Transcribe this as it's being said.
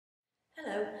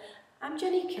Hello, I'm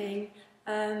Jenny King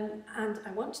and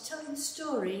I want to tell you the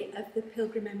story of the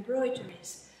Pilgrim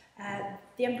Embroideries.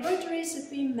 The embroideries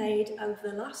have been made over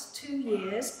the last 2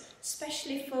 years,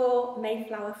 especially for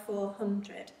Mayflower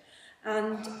 400,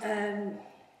 and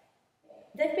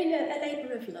they've been a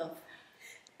labour of love.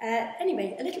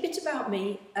 Anyway, a little bit about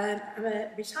me. I'm a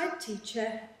retired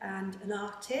teacher and an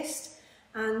artist,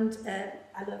 and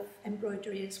I love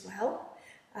embroidery as well.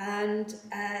 And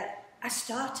I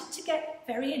started to get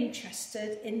very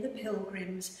interested in the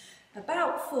Pilgrims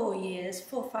about 4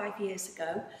 or 5 years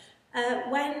ago,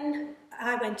 when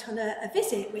I went on a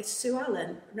visit with Sue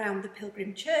Allen around the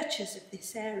Pilgrim churches of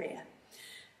this area.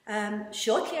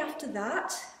 Shortly after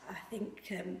that, I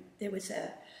think there was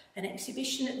an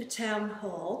exhibition at the town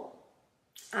hall,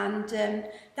 and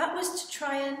that was to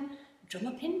try and drum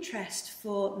up interest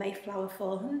for Mayflower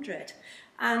 400.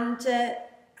 And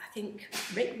I think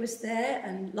Rick was there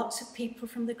and lots of people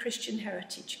from the Christian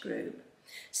Heritage Group.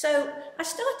 So I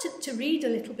started to read a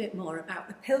little bit more about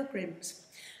the Pilgrims.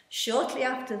 Shortly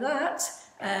after that,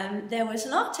 there was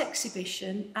an art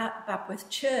exhibition at Babworth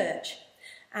Church.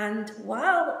 And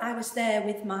while I was there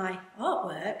with my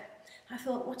artwork, I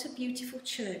thought, what a beautiful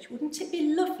church. Wouldn't it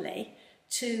be lovely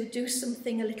to do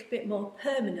something a little bit more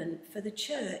permanent for the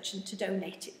church and to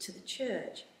donate it to the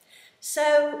church?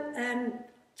 So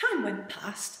time went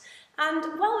past, and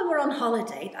while we were on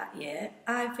holiday that year,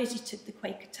 I visited the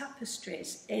Quaker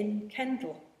Tapestries in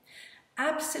Kendal.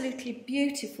 Absolutely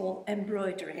beautiful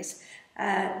embroideries.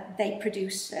 They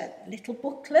produced a little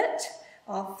booklet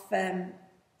of their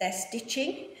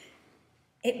stitching.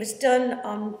 It was done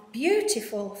on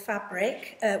beautiful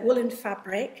fabric, woolen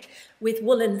fabric, with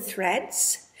woolen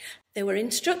threads. There were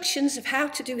instructions of how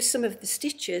to do some of the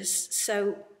stitches,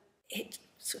 so it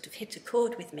sort of hit a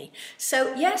chord with me.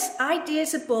 So yes,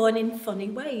 ideas are born in funny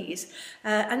ways.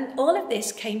 And all of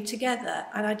this came together,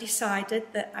 and I decided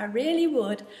that I really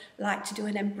would like to do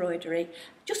an embroidery,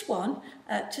 just one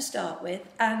to start with,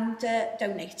 and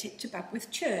donate it to Babworth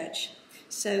Church.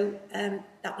 So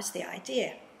that was the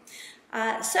idea.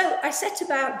 So I set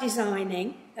about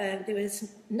designing. There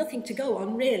was nothing to go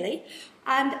on really,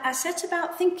 and I set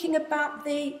about thinking about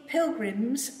the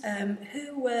Pilgrims,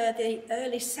 who were the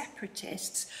early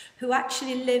separatists who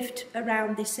actually lived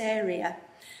around this area.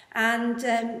 And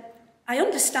I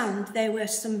understand there were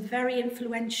some very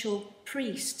influential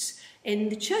priests in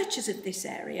the churches of this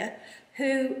area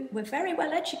who were very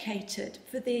well educated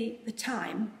for the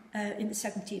time in the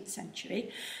 17th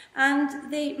century,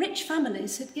 and the rich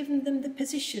families had given them the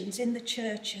positions in the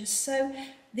churches. So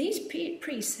these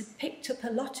priests had picked up a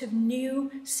lot of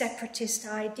new separatist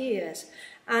ideas,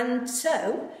 and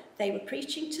so they were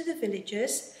preaching to the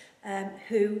villagers,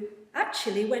 who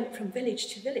actually went from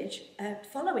village to village,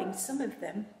 following some of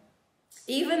them,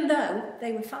 even though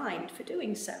they were fined for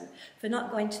doing so, for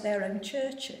not going to their own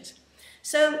churches.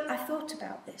 So I thought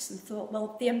about this and thought,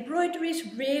 well, the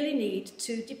embroideries really need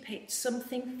to depict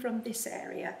something from this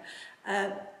area,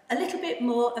 a little bit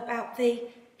more about the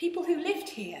people who lived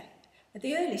here,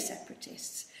 the early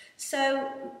separatists.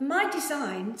 So my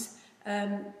designs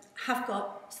have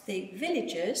got the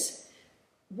villagers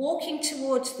walking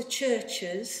towards the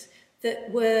churches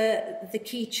that were the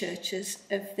key churches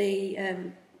of the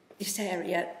this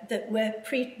area, that were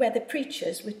where the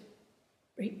preachers were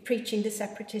preaching the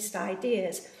separatist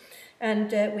ideas.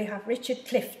 And we have Richard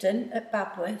Clifton at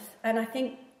Babworth, and I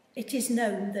think it is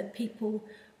known that people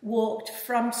walked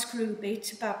from Scrooby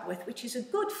to Babworth, which is a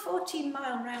good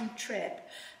 14-mile round trip,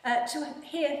 to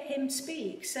hear him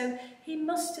speak. So he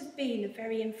must have been a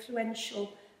very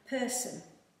influential person.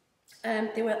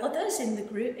 There were others in the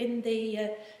group, in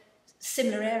the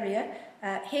similar area.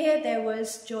 Here there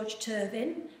was George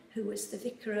Turvin, who was the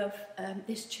vicar of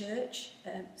this church,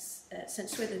 St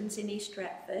Swithin's in East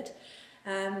Retford.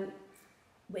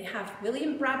 We have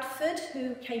William Bradford,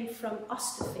 who came from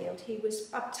Austerfield. He was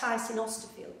baptised in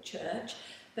Austerfield Church,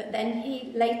 but then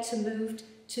he later moved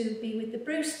to be with the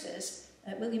Brewsters,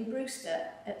 William Brewster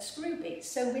at Scrooby.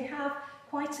 So we have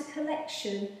quite a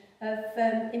collection of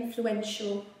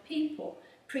influential people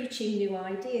preaching new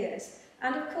ideas.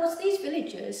 And of course, these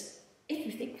villagers, if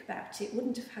you think about it,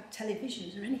 wouldn't have had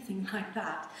televisions or anything like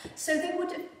that. So they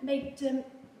would have made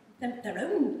their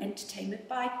own entertainment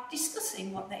by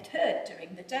discussing what they'd heard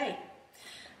during the day.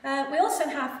 We also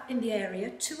have in the area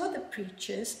 2 other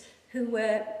preachers who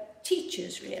were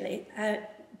teachers really,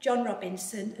 John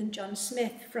Robinson and John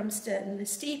Smith from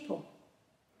Sturton-le-Steeple.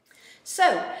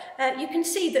 So you can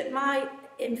see that my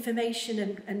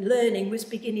information and learning was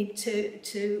beginning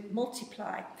to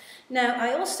multiply. Now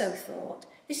I also thought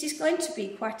this is going to be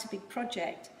quite a big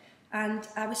project. and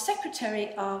I was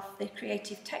secretary of the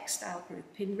Creative Textile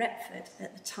Group in Retford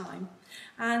at the time,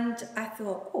 and I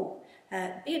thought,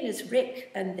 being as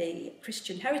Rick and the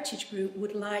Christian Heritage Group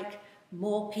would like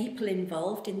more people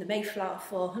involved in the Mayflower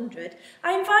 400,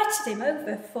 I invited him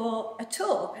over for a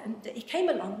talk, and he came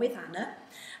along with Anna,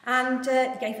 and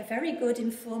gave a very good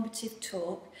informative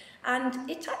talk, and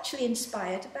it actually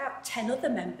inspired about 10 other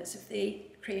members of the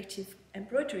Creative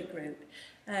Embroidery Group.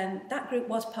 That group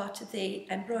was part of the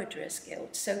Embroiderers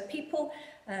Guild, so people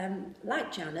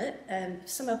like Janet,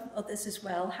 some of others as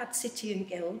well, had city and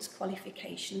guilds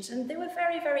qualifications, and they were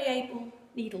very, very able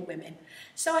needlewomen.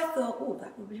 So I thought,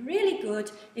 that would be really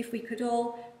good if we could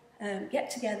all get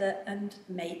together and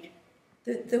make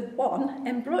the one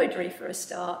embroidery for a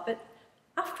start. But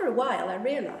after a while, I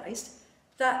realised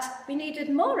that we needed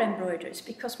more embroideries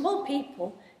because more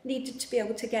people needed to be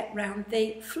able to get round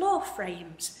the floor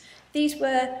frames. These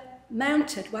were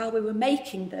mounted while we were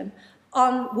making them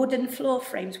on wooden floor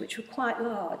frames, which were quite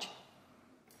large.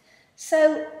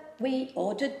 So we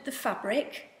ordered the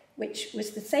fabric, which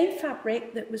was the same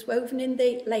fabric that was woven in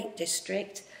the Lake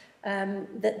District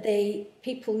that the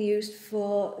people used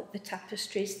for the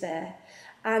tapestries there.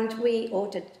 And we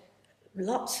ordered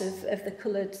lots of the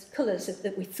colours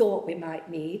that we thought we might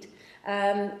need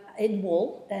in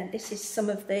wool, and this is some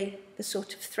of the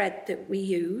sort of thread that we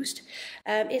used.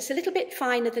 It's a little bit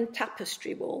finer than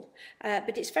tapestry wool,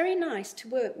 but it's very nice to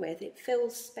work with. It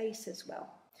fills space as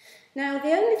well. Now,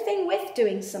 the only thing with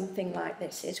doing something like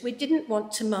this is we didn't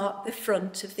want to mark the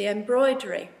front of the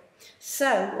embroidery.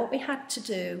 So what we had to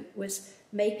do was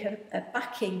make a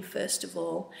backing first of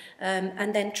all,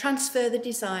 and then transfer the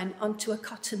design onto a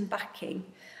cotton backing.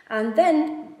 And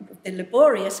then the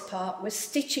laborious part was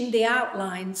stitching the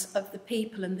outlines of the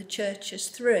people and the churches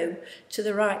through to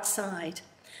the right side.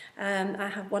 I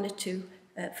have one or two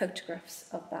photographs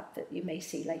of that you may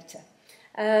see later.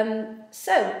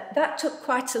 So that took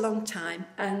quite a long time,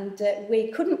 and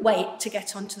we couldn't wait to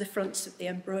get onto the fronts of the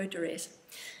embroideries.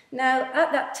 Now,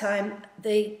 at that time,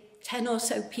 the 10 or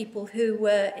so people who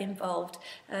were involved,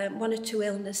 one or two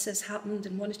illnesses happened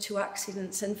and one or two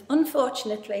accidents, and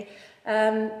unfortunately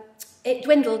it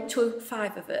dwindled to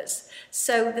 5 of us.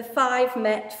 So the 5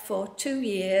 met for 2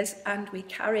 years, and we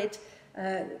carried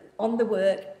on the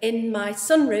work in my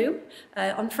sunroom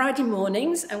on Friday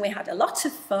mornings, and we had a lot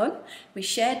of fun. We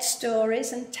shared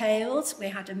stories and tales. We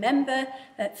had a member,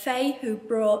 Faye, who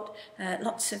brought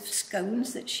lots of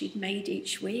scones that she'd made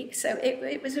each week. So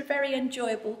it was a very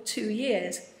enjoyable 2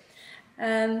 years.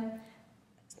 Now,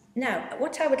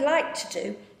 what I would like to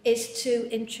do is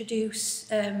to introduce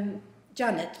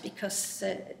Janet, because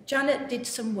Janet did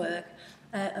some work,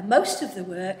 most of the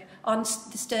work, on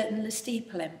the Sturton Le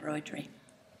Steeple embroidery.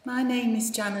 My name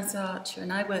is Janet Archer,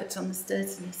 and I worked on the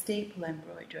Sturton Le Steeple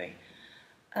embroidery.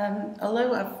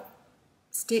 Although I've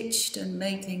stitched and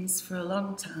made things for a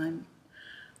long time,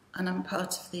 and I'm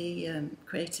part of the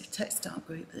creative textile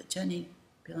group that Jenny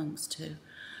belongs to,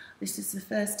 this is the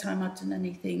first time I've done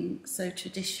anything so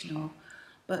traditional,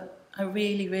 but I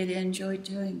really, really enjoyed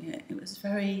doing it. It was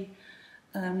very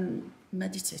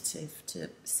meditative to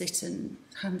sit and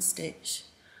hand stitch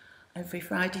every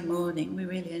Friday morning. We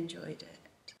really enjoyed it.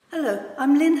 Hello,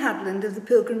 I'm Lynn Hadland of the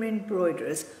Pilgrim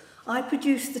Embroideries. I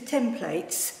produced the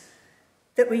templates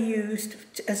that were used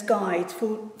as guides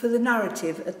for the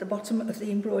narrative at the bottom of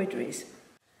the embroideries.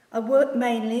 I worked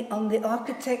mainly on the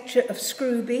architecture of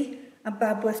Scrooby and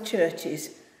Babworth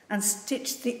churches and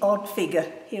stitched the odd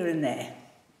figure here and there.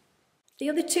 The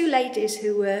other 2 ladies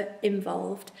who were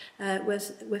involved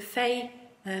were Faye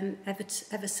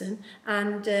Everson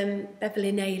and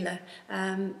Beverly Naylor.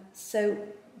 So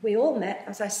we all met,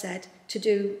 as I said, to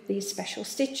do these special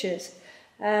stitches.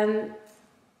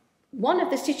 One of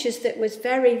the stitches that was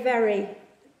very, very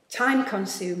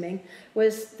time-consuming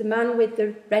was the man with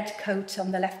the red coat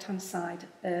on the left-hand side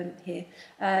here.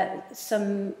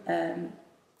 Some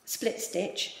split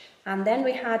stitch. And then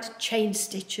we had chain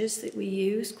stitches that we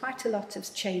used, quite a lot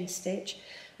of chain stitch.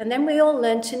 And then we all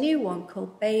learnt a new one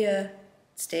called Bayeux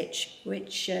stitch,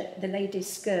 which the lady's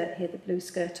skirt here, the blue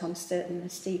skirt on Sturton Le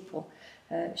Steeple,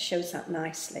 shows that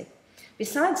nicely.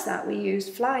 Besides that, we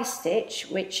used fly stitch,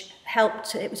 which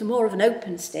helped, it was more of an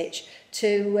open stitch,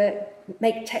 to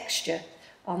make texture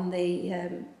on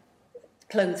the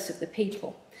clothes of the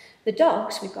people. The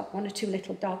dogs, we've got 1 or 2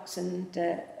 little dogs and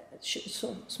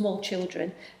small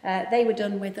children, they were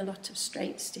done with a lot of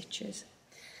straight stitches.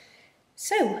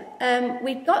 So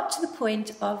we got to the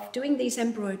point of doing these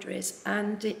embroideries,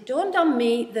 and it dawned on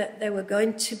me that they were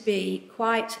going to be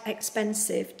quite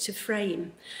expensive to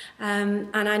frame.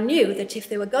 And I knew that if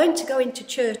they were going to go into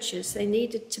churches, they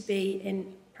needed to be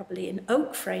in probably in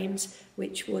oak frames,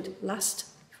 which would last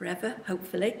forever,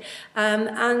 hopefully, and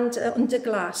under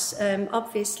glass.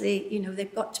 Obviously, you know,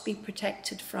 they've got to be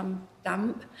protected from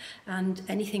damp and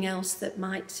anything else that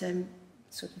might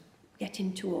sort of get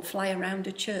into or fly around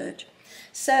a church.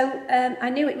 So I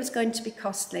knew it was going to be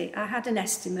costly. I had an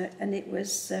estimate, and it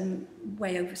was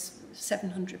way over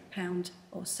 £700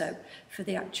 or so for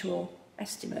the actual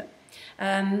estimate.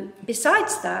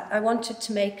 Besides that, I wanted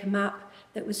to make a map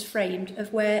that was framed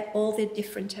of where all the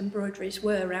different embroideries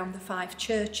were around the 5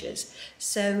 churches.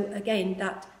 So again,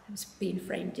 that has been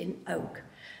framed in oak.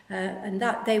 And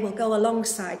that they will go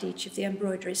alongside each of the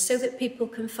embroideries so that people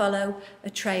can follow a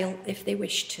trail if they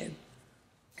wish to.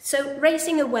 So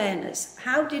raising awareness,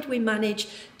 how did we manage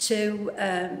to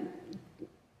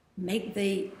make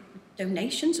the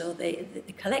donations or the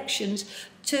collections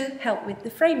to help with the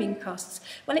framing costs?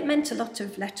 Well, it meant a lot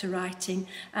of letter writing,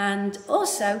 and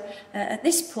also at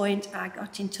this point I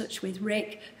got in touch with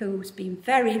Rick, who's been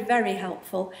very, very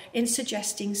helpful in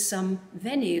suggesting some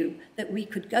venue that we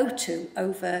could go to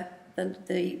over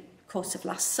the course of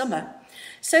last summer.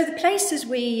 So the places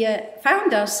we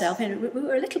found ourselves in, we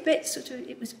were a little bit sort of,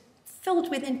 it was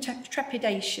filled with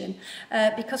trepidation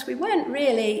because we weren't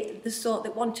really the sort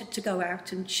that wanted to go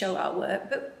out and show our work,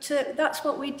 but that's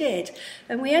what we did.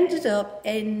 And we ended up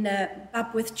in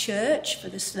Babworth Church for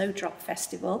the Snowdrop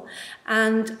Festival,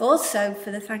 and also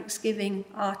for the Thanksgiving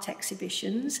art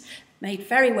exhibitions, made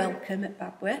very welcome at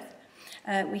Babworth.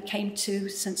 We came to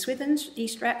St Swithin's,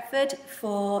 East Retford,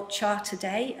 for Charter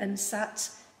Day and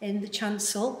sat in the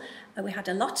chancel. We had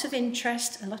a lot of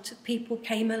interest, a lot of people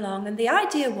came along, and the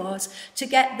idea was to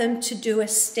get them to do a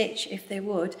stitch if they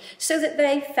would, so that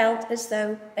they felt as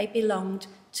though they belonged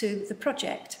to the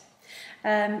project.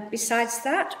 Besides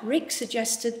that, Rick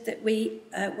suggested that we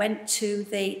went to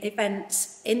the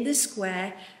events in the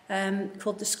square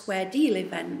called the Square Deal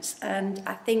events, and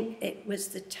I think it was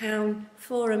the town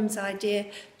forum's idea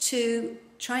to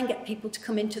try and get people to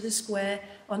come into the square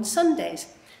on Sundays.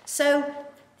 So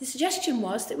the suggestion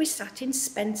was that we sat in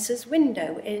Spencer's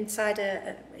window inside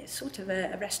a sort of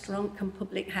a restaurant come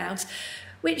public house,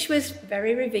 which was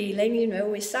very revealing. You know,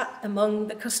 we sat among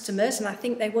the customers, and I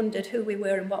think they wondered who we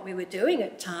were and what we were doing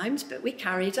at times, but we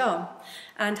carried on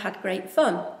and had great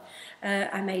fun.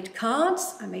 I made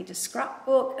cards, I made a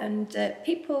scrapbook, and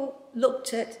people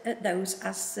looked at those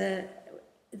as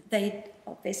they'd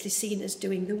obviously seen us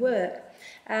doing the work.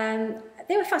 And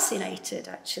they were fascinated,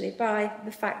 actually, by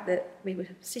the fact that we were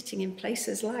sitting in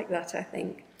places like that, I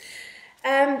think.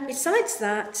 Besides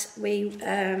that, we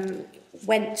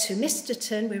went to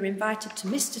Misterton. We were invited to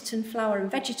Misterton Flower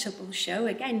and Vegetable Show.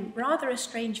 Again, rather a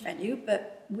strange venue,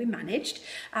 but we managed.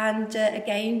 And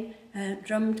again,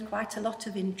 drummed quite a lot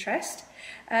of interest.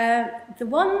 The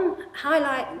one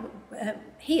highlight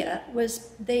here was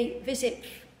the visit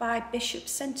by Bishop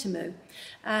Sentamu.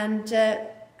 And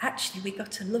actually, we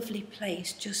got a lovely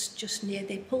place just near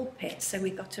the pulpit, so we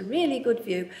got a really good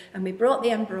view, and we brought the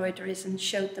embroideries and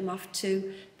showed them off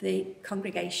to the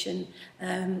congregation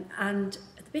and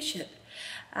the bishop.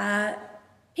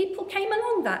 People came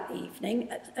along that evening,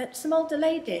 some older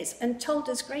ladies, and told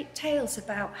us great tales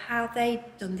about how they'd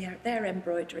done their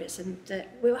embroideries, and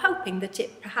we were hoping that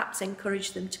it perhaps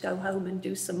encouraged them to go home and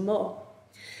do some more.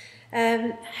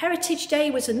 Heritage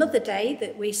Day was another day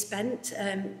that we spent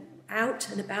out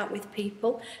and about with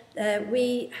people.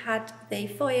 We had the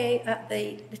foyer at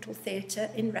the Little Theatre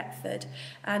in Retford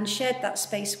and shared that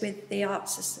space with the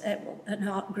arts, an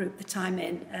art group that I'm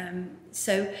in.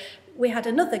 So we had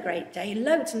another great day.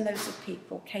 Loads and loads of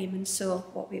people came and saw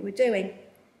what we were doing.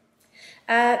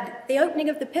 The opening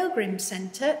of the Pilgrim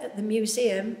Centre at the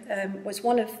museum was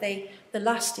one of the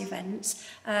last events,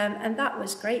 and that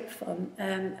was great fun.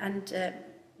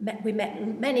 We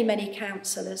met many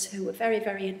councillors who were very,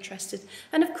 very interested.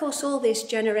 And of course, all this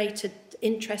generated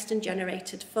interest and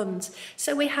generated funds.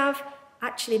 So we have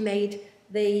actually made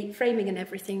the framing and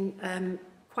everything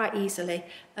quite easily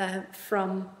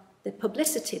from the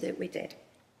publicity that we did.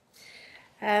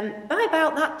 By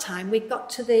about that time, we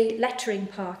got to the lettering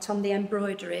part on the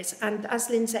embroideries. And as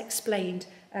Lynn's explained,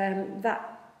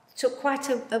 that took quite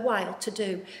a while to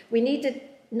do. We needed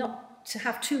not to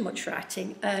have too much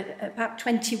writing, about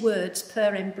 20 words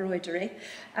per embroidery,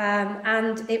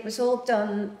 and it was all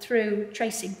done through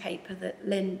tracing paper that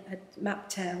Lynn had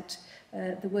mapped out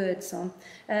the words on.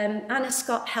 Anna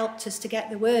Scott helped us to get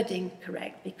the wording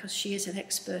correct because she is an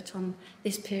expert on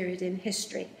this period in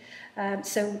history,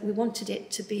 so we wanted it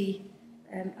to be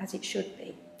as it should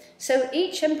be. So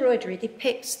each embroidery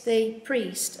depicts the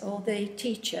priest or the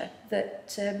teacher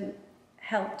that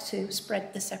helped to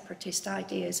spread the separatist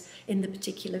ideas in the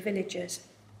particular villages.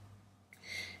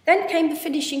 Then came the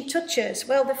finishing touches.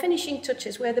 Well, the finishing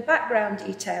touches were the background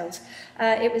details.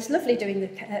 It was lovely doing the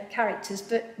characters,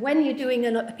 but when you're doing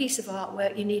a piece of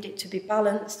artwork, you need it to be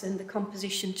balanced and the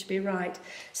composition to be right.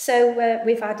 So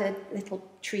we've added little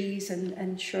trees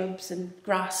and shrubs and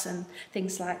grass and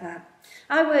things like that.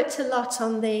 I worked a lot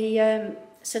on the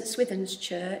St Swithin's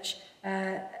Church,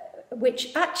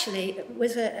 which actually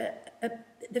was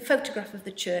the photograph of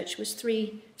the church was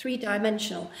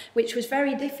three-dimensional, which was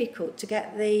very difficult to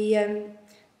get the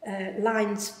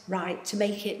lines right to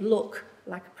make it look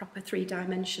like a proper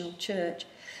three-dimensional church.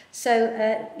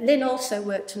 So Lynn also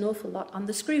worked an awful lot on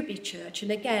the Scrooby Church,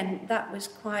 and again, that was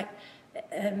quite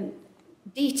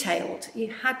detailed.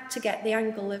 You had to get the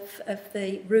angle of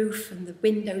the roof and the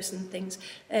windows and things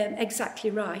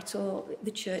exactly right, or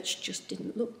the church just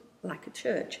didn't look like a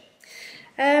church.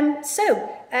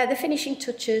 The finishing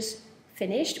touches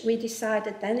finished. We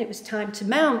decided then it was time to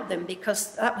mount them,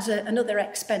 because that was another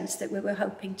expense that we were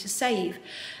hoping to save.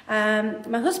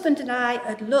 My husband and I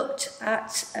had looked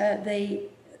at the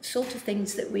sort of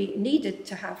things that we needed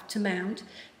to have to mount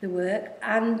the work,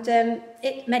 and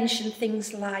it mentioned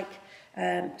things like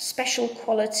special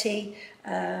quality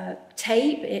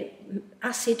tape,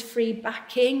 acid-free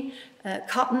backing,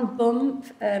 cotton bump,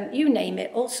 you name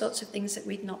it, all sorts of things that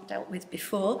we'd not dealt with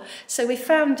before. So we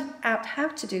found out how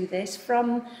to do this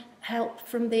from help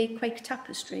from the Quaker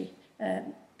Tapestry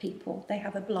people. They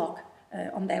have a blog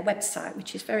on their website,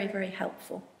 which is very, very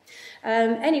helpful.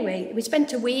 Anyway, we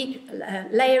spent a week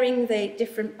layering the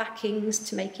different backings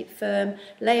to make it firm,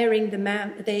 layering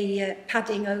the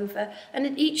padding over, and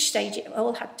at each stage it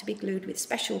all had to be glued with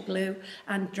special glue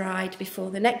and dried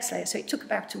before the next layer. So it took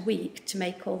about a week to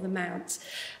make all the mounts,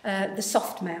 the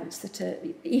soft mounts that are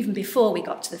even before we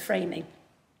got to the framing.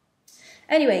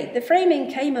 Anyway, the framing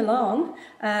came along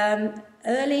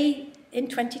early in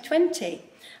 2020.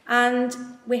 And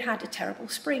we had a terrible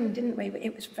spring, didn't we?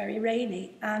 It was very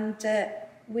rainy, and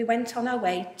we went on our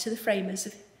way to the framers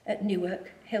at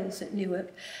Newark, Hills at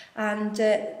Newark, and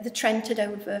the Trent had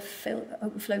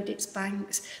overflowed its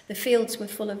banks, the fields were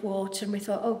full of water, and we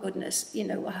thought, oh goodness, you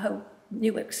know, I hope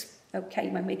Newark's okay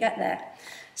when we get there.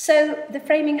 So the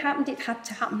framing happened. It had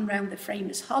to happen around the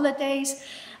framers' holidays,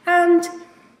 and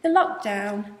the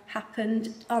lockdown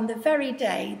happened on the very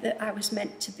day that I was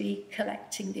meant to be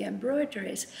collecting the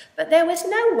embroideries. But there was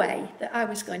no way that I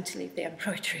was going to leave the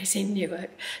embroideries in Newark.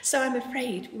 So I'm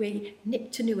afraid we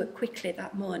nipped to Newark quickly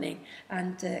that morning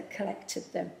and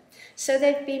collected them. So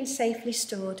they've been safely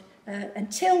stored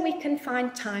until we can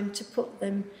find time to put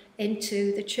them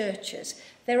into the churches.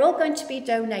 They're all going to be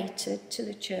donated to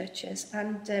the churches,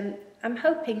 and I'm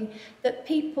hoping that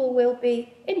people will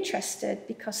be interested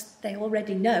because they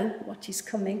already know what is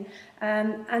coming,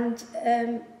 and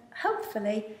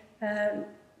hopefully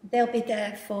they'll be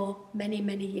there for many,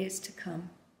 many years to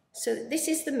come. So this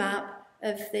is the map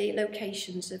of the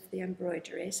locations of the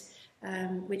embroideries,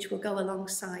 which will go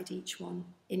alongside each one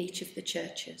in each of the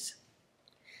churches.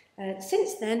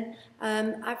 Since then,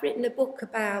 I've written a book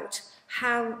about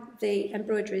how the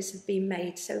embroideries have been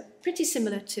made, so pretty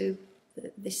similar to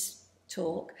this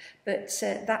talk, but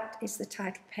that is the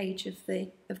title page of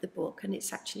the book, and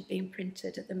it's actually being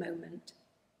printed at the moment.